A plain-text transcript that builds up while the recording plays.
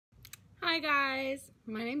Hi guys,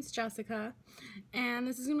 my name's Jessica and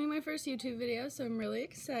this is going to be my first YouTube video, so I'm really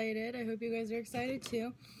excited. I hope you guys are excited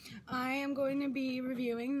too. I am going to be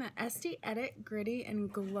reviewing the Estee Edit Gritty and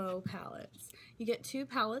Glow palettes. You get two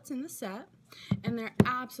palettes in the set and they're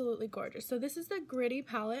absolutely gorgeous. So this is the Gritty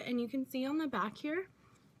palette and you can see on the back here,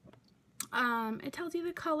 it tells you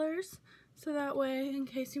the colors so that way in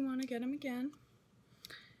case you want to get them again.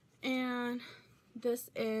 And this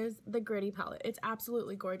is the Gritty palette. It's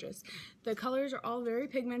absolutely gorgeous. The colors are all very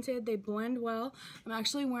pigmented. They blend well. I'm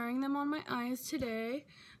actually wearing them on my eyes today.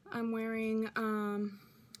 I'm wearing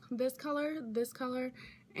this color,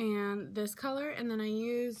 and this color, and then I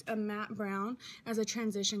used a matte brown as a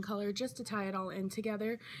transition color just to tie it all in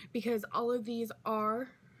together because all of these are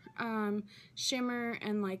shimmer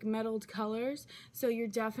and like metalled colors, so you're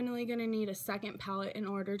definitely going to need a second palette in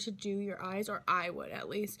order to do your eyes, or I would at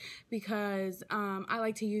least, because I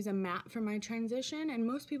like to use a matte for my transition and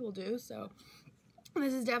most people do, so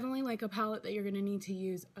this is definitely like a palette that you're going to need to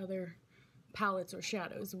use other palettes or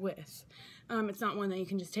shadows with. It's not one that you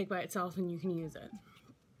can just take by itself and you can use it.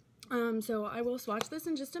 So I will swatch this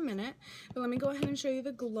in just a minute, but let me go ahead and show you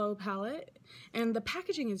the Glow palette. And the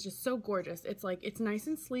packaging is just so gorgeous. It's like, it's nice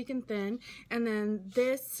and sleek and thin, and then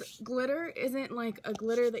this glitter isn't like a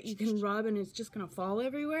glitter that you can rub and it's just gonna fall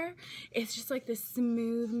everywhere. It's just like this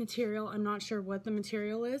smooth material. I'm not sure what the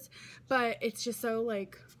material is, but it's just so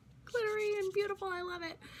like glittery and beautiful. I love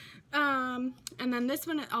it. And then this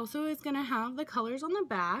one also is gonna have the colors on the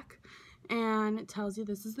back, and it tells you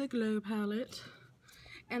this is the Glow palette.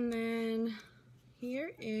 And then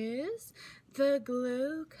here is the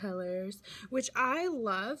Glow colors, which I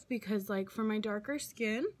love because like for my darker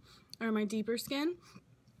skin or my deeper skin,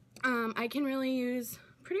 I can really use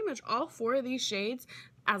pretty much all four of these shades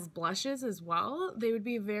as blushes as well. They would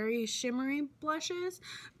be very shimmery blushes,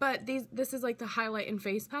 but this is like the highlight and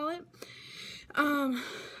face palette.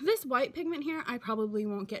 This white pigment here I probably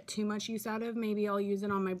won't get too much use out of. Maybe I'll use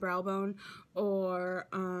it on my brow bone, or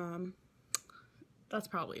that's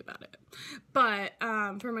probably about it. But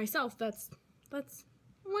for myself, that's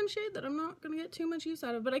one shade that I'm not going to get too much use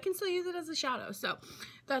out of, but I can still use it as a shadow, so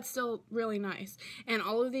that's still really nice. And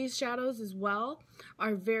all of these shadows as well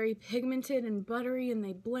are very pigmented and buttery, and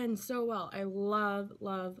they blend so well. I love,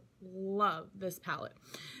 love, love this palette.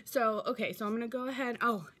 So, okay, so I'm going to go ahead.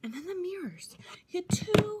 Oh, and then the mirrors. You get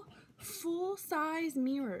two full-size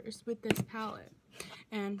mirrors with this palette.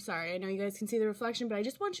 And sorry, I know you guys can see the reflection, but I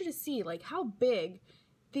just want you to see like how big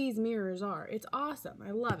these mirrors are. It's awesome.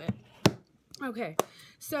 I love it. Okay,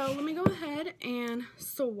 so let me go ahead and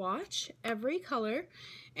swatch every color.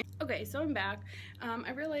 Okay, so I'm back.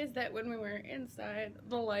 I realized that when we were inside,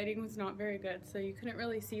 the lighting was not very good, so you couldn't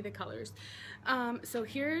really see the colors. So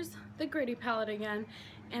here's the Gritty palette again,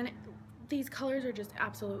 and these colors are just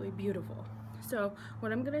absolutely beautiful. So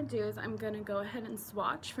what I'm going to do is I'm going to go ahead and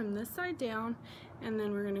swatch from this side down, and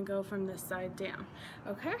then we're going to go from this side down.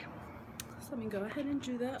 Okay? So let me go ahead and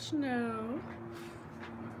do that now.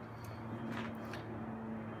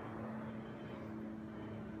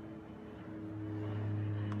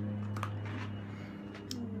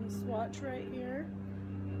 I'm going to swatch right here.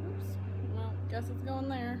 Oops. Well, guess it's going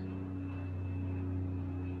there.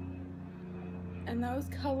 And those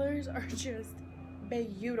colors are just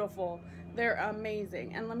beautiful. They're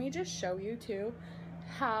amazing. And let me just show you too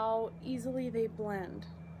how easily they blend.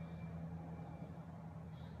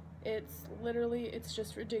 It's literally, it's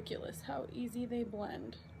just ridiculous how easy they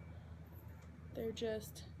blend. They're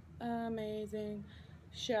just amazing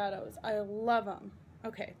shadows. I love them.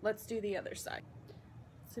 Okay, let's do the other side.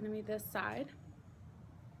 It's gonna be this side.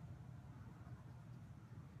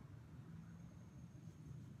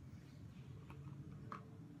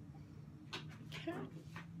 Okay.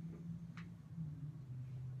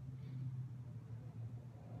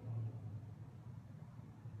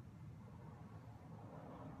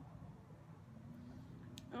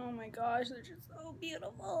 Oh my gosh, they're just so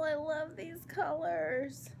beautiful. I love these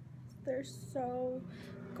colors. They're so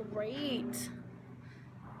great.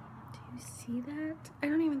 Do you see that? I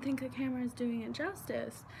don't even think the camera is doing it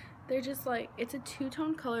justice. They're just like, it's a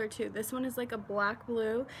two-tone color too. This one is like a black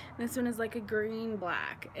blue, and this one is like a green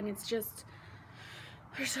black, and it's just,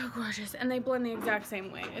 they're so gorgeous, and they blend the exact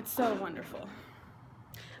same way. It's so wonderful.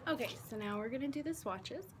 Okay, so now we're gonna do the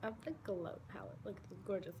swatches of the Glow palette. Look at the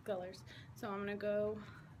gorgeous colors. So I'm gonna go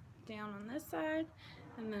down on this side,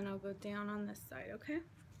 and then I'll go down on this side, okay?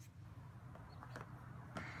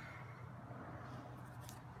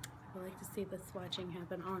 I like to see the swatching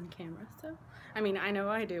happen on camera, so, I mean, I know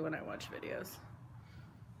I do when I watch videos.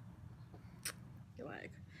 You're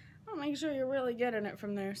like, I'll make sure you're really getting it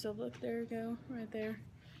from there. So look, there you go, right there.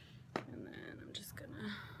 And then I'm just gonna,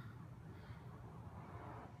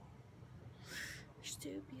 they're so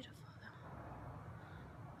beautiful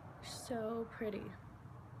though. So pretty.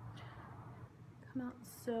 Come out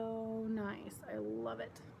so nice. I love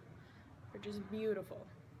it. They're just beautiful.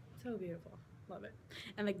 So beautiful. Love it.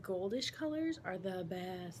 And the goldish colors are the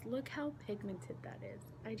best. Look how pigmented that is.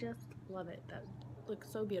 I just love it. That looks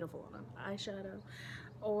so beautiful on an eyeshadow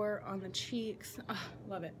or on the cheeks. Oh,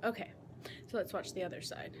 love it. Okay, so let's swatch the other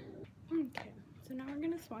side. Okay, so now we're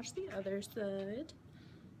gonna swatch the other side.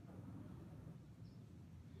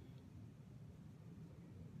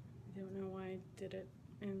 I don't know why I did it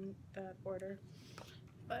in that order,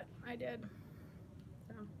 but I did.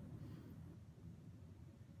 So.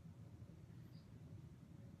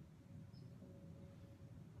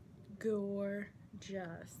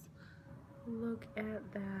 Gorgeous. Look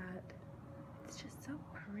at that. It's just so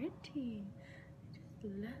pretty. I just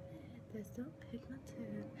love it. They're so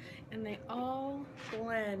pigmented. And they all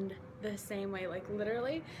blend the same way. Like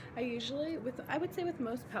literally, I would say with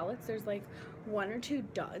most palettes, there's like 1 or 2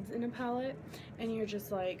 duds in a palette. And you're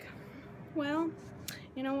just like, well,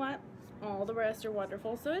 you know what? All the rest are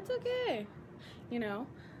wonderful, so it's okay. You know?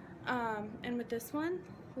 And with this one,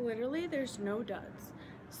 literally there's no duds.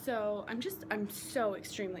 So I'm so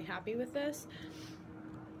extremely happy with this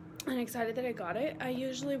and excited that I got it. I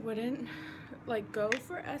usually wouldn't like go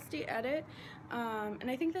for Estee Edit, and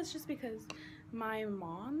I think that's just because my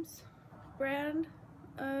mom's brand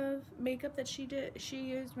of makeup that she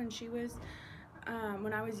used when she was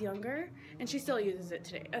when I was younger, and she still uses it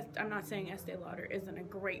today. I'm not saying Estee Lauder isn't a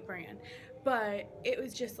great brand, but it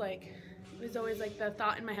was just like, it was always like the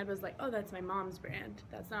thought in my head was like, oh, that's my mom's brand.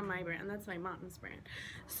 That's not my brand, that's my mom's brand.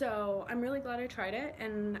 So I'm really glad I tried it,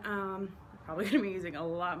 and I'm probably gonna be using a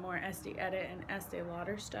lot more Estee Edit and Estee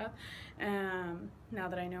Lauder stuff now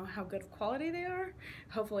that I know how good of quality they are.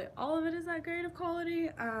 Hopefully all of it is that great of quality.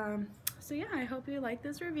 So yeah, I hope you liked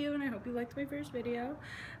this review, and I hope you liked my first video.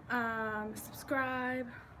 Subscribe,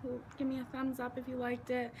 give me a thumbs up if you liked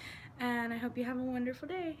it, and I hope you have a wonderful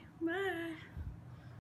day. Bye.